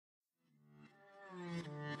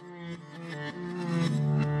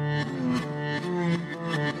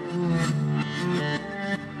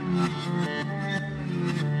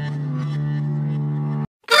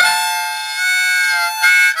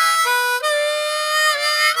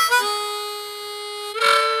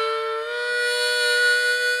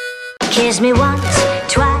Kiss me once,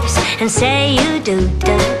 twice, and say you do,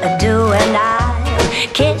 and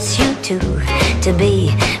I'll kiss you too. To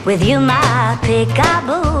be with you, my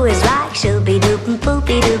peekaboo is like shooby-doop and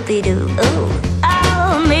poopy-doopy-doo. Ooh,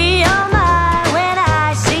 oh, me, oh my, when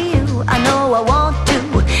I see you, I know I want to,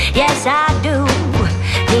 yes I do.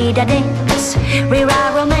 Need a dance,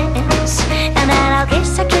 rewrite romance, and then I'll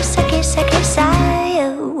kiss,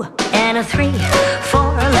 you. And a 3,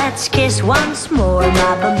 4, let's kiss once more,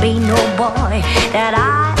 my bambino boy that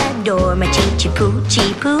I adore, my chee-chee-poo,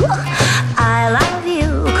 poo. I love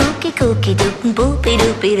you, cookie, doop and poopy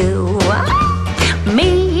doopy doo.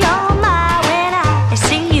 Me, oh my, when I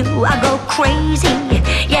see you, I go crazy,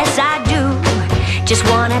 yes I do. Just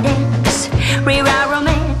wanna dance, rewrite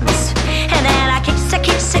romance, and then I kiss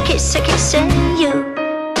you.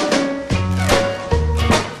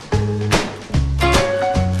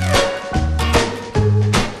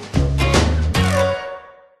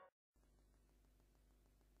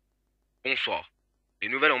 Bonsoir. Les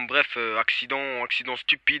nouvelles en bref, accident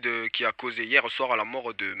stupide qui a causé hier soir à la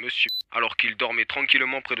mort de monsieur. Alors qu'il dormait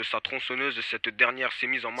tranquillement près de sa tronçonneuse, cette dernière s'est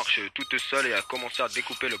mise en marche toute seule et a commencé à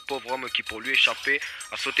découper le pauvre homme qui, pour lui échapper,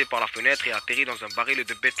 a sauté par la fenêtre et a atterri dans un baril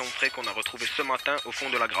de béton frais qu'on a retrouvé ce matin au fond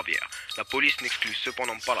de la gravière. La police n'exclut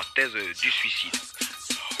cependant pas la thèse du suicide.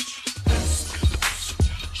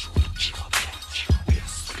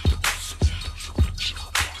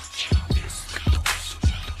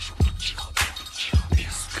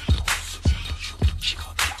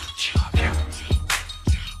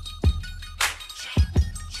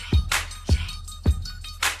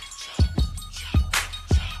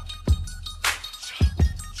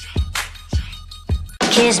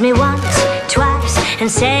 Kiss me once, twice, and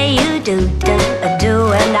say you do,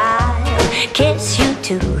 and I'll kiss you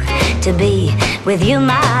too. To be with you,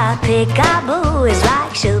 my peekaboo is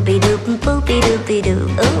like shooby-doop and poopy-doopy-doo.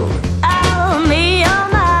 Ooh, oh, me, oh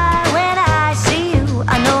my, when I see you,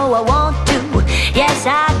 I know I want to, yes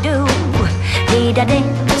I do. Need a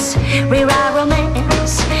dance, rewrite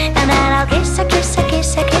romance, and then I'll kiss you.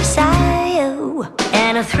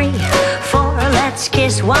 And a 3, 4, let's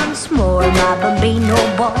kiss once more, my bambino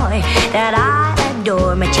boy that I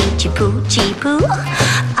adore, my chee-chee-poo, poo.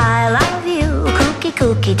 I love you,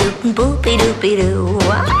 cookie, doop and poopy doopy doo.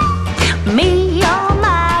 Me, oh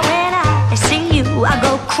my, when I see you, I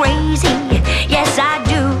go crazy, yes I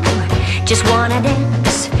do. Just wanna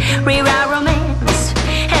dance, rewrite romance,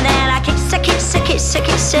 and then I kiss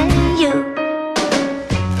you.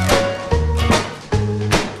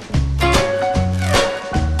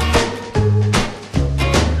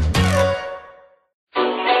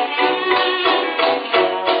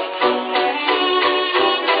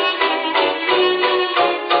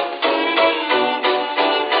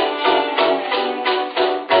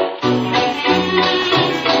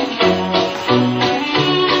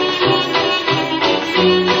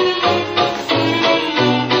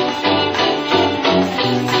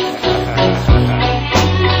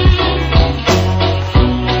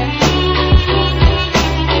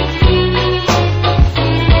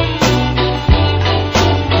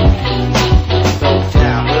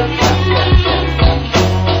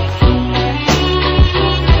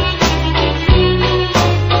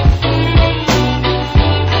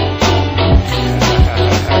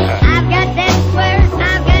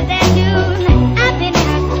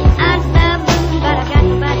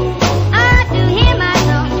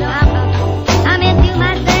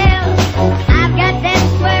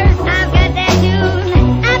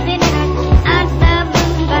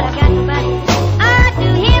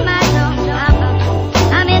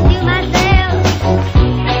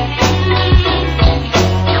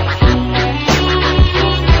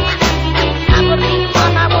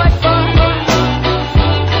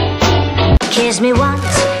 Kiss me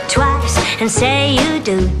once, twice, and say you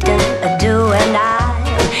do, and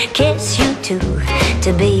I'll kiss you too.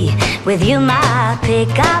 To be with you, my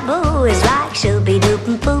peekaboo is like shooby-doop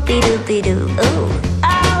and poopy-doopy-doo. Ooh,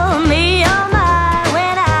 oh, me, oh my,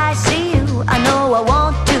 when I see you, I know I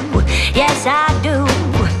want to, yes I do.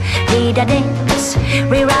 Need a dance,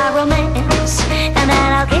 rewrite romance, and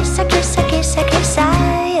then I'll kiss you.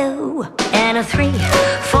 And a 3,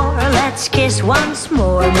 4, let's kiss once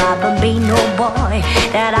more, my bambino boy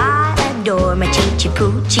that I adore, my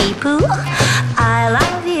chee-chee-poo, poo. I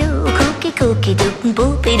love you, cookie, doop and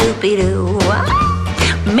poopy doopy doo.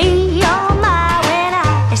 Me, oh my, when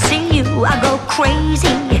I see you, I go crazy,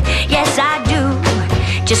 yes I do.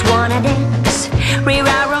 Just wanna dance,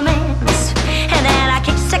 rewrite romance, and then I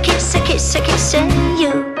kiss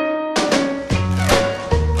you.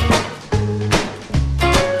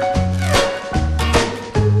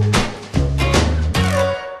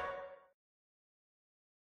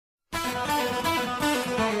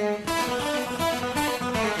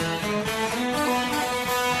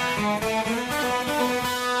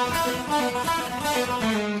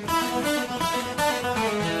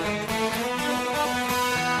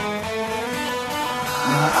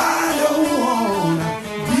 I don't wanna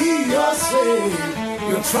be your slave.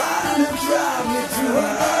 You're trying to drive me to a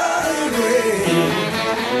early grave.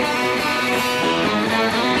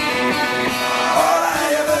 All I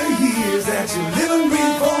ever hear is that you live and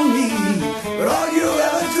breathe for me, but all you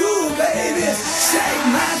ever do, baby, is shake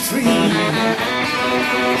my dream.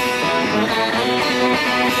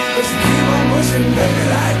 But you keep on pushing, baby,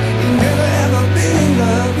 like you've never ever been in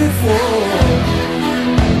love before.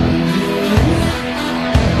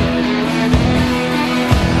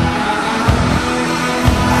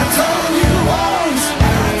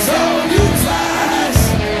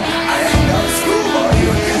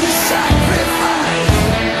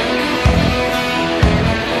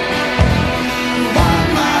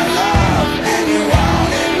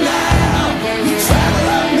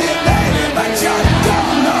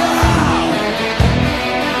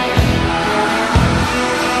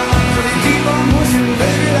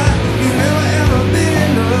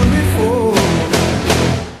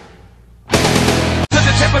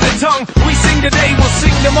 We sing today, we'll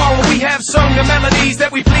sing tomorrow. We have sung the melodies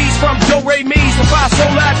that we please, from do re mi's to fa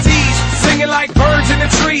sol la ti's, singing like birds in the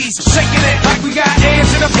trees, shaking it like we got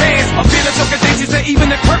ants in the pants. I'm feeling so contagious that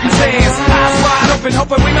even the curtains dance. Eyes wide open,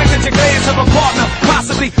 hoping we might catch a glance of a partner,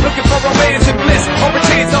 possibly looking for romance and bliss, or a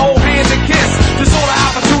chance to hold hands and kiss. The sort of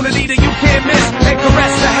opportunity that you can't miss, and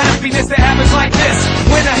caress the happiness that happens like this.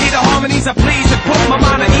 When I hear the harmonies, I please and put my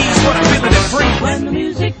mind at ease, but I'm feeling it free. When the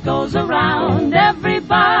music goes around,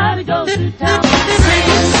 everybody goes to town. Sing,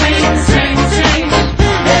 sing, sing, sing.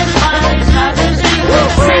 Everybody start to sing.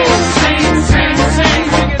 Sing, sing, sing,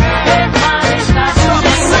 sing. Everybody start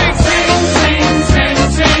to sing. Sing, sing, sing,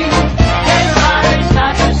 sing. Everybody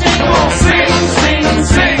start to sing. Sing,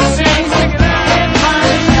 sing, sing, sing.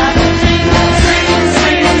 Everybody start to sing. Sing,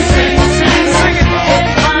 sing, sing, sing.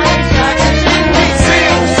 Everybody start to sing. Sing, sing, sing, sing. Everybody start to sing.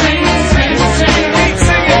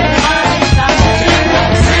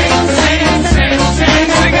 Sing, sing, sing, sing.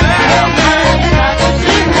 Sing it out.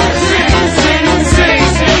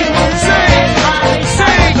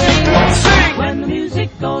 When the music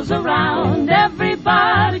goes around,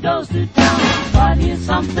 everybody goes to town. But here's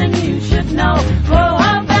something you should know.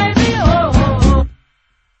 Oh, baby, oh.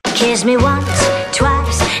 Kiss me once,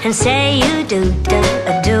 twice, and say you do,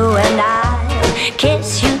 and I'll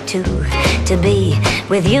kiss you too. To be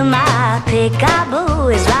with you, my peekaboo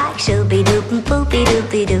is like shooby-doop and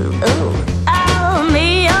poopy-doopy-doo. Oh,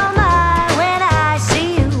 me, oh my, when I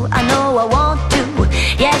see you, I know I want to,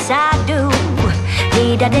 yes I do.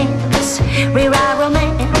 Need a dance, rewrite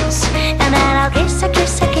romance, and then I'll kiss,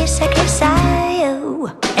 you.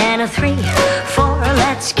 And a 3, 4,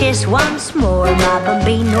 let's kiss once more, my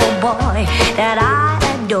bambino boy that I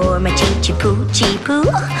adore, my chee-chee poo.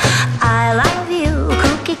 I love you,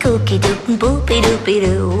 cookie doop and poopy doopy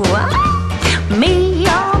doo. Me,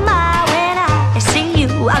 oh my, when I see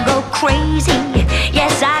you, I go crazy,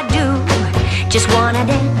 yes I do. Just wanna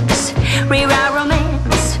dance, rewrite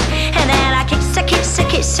romance, and then I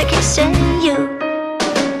kiss you.